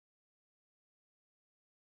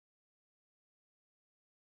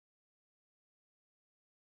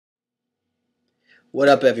What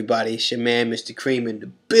up, everybody? It's your man, Mr. Kream, in the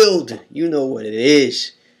building. You know what it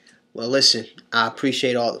is. Well, listen, I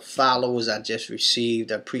appreciate all the followers I just received.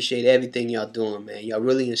 I appreciate everything y'all doing, man. Y'all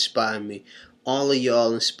really inspire me. All of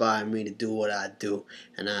y'all inspire me to do what I do,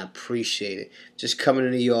 and I appreciate it. Just coming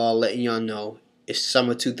to y'all, letting y'all know it's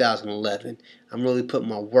summer 2011. I'm really putting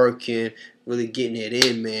my work in, really getting it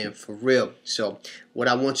in, man, for real. So what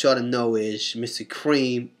I want y'all to know is Mr.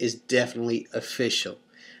 Kream is definitely official.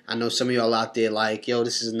 I know some of y'all out there like, yo,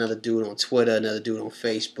 this is another dude on Twitter, another dude on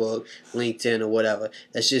Facebook, LinkedIn, or whatever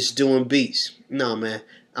that's just doing beats. No, man.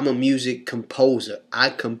 I'm a music composer. I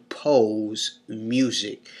compose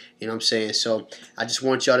music. You know what I'm saying? So I just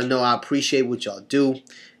want y'all to know I appreciate what y'all do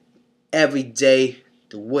every day.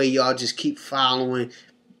 The way y'all just keep following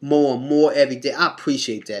more and more every day. I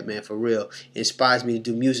appreciate that, man, for real. It inspires me to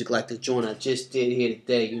do music like the joint I just did here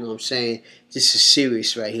today. You know what I'm saying? This is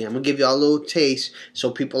serious right here. I'm going to give y'all a little taste so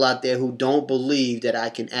people out there who don't believe that I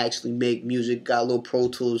can actually make music, got a little Pro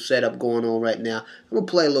Tools setup going on right now. I'm going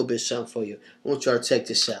to play a little bit of something for you. I want y'all to check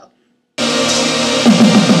this out.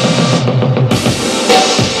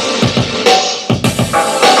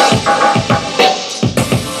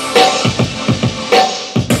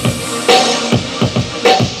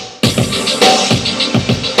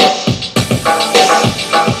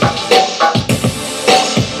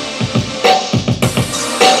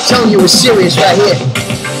 Telling you it's serious right here.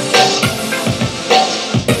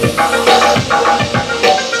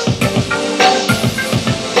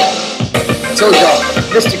 Told y'all,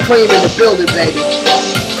 Mr. Kream in the building, baby.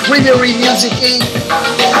 Creamery Music Inc.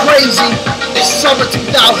 Crazy. Summer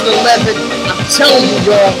 2011. I'm telling you,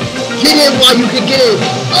 y'all. Get in while you can get in.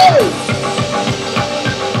 Oh!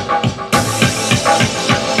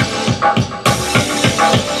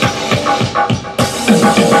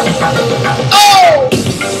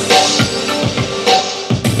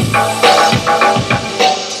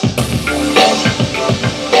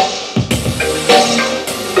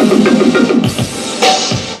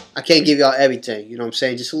 I can't give y'all everything, you know what I'm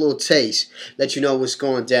saying? Just a little taste, let you know what's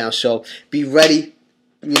going down. So be ready,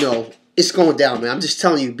 you know, it's going down, man. I'm just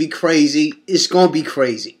telling you, be crazy. It's going to be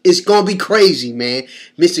crazy. It's going to be crazy, man.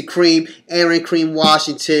 Mr. Kream, Aaron Kream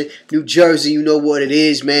Washington, New Jersey, you know what it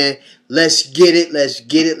is, man. Let's get it, let's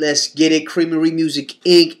get it, let's get it. Creamery Music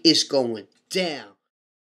Inc. It's going down.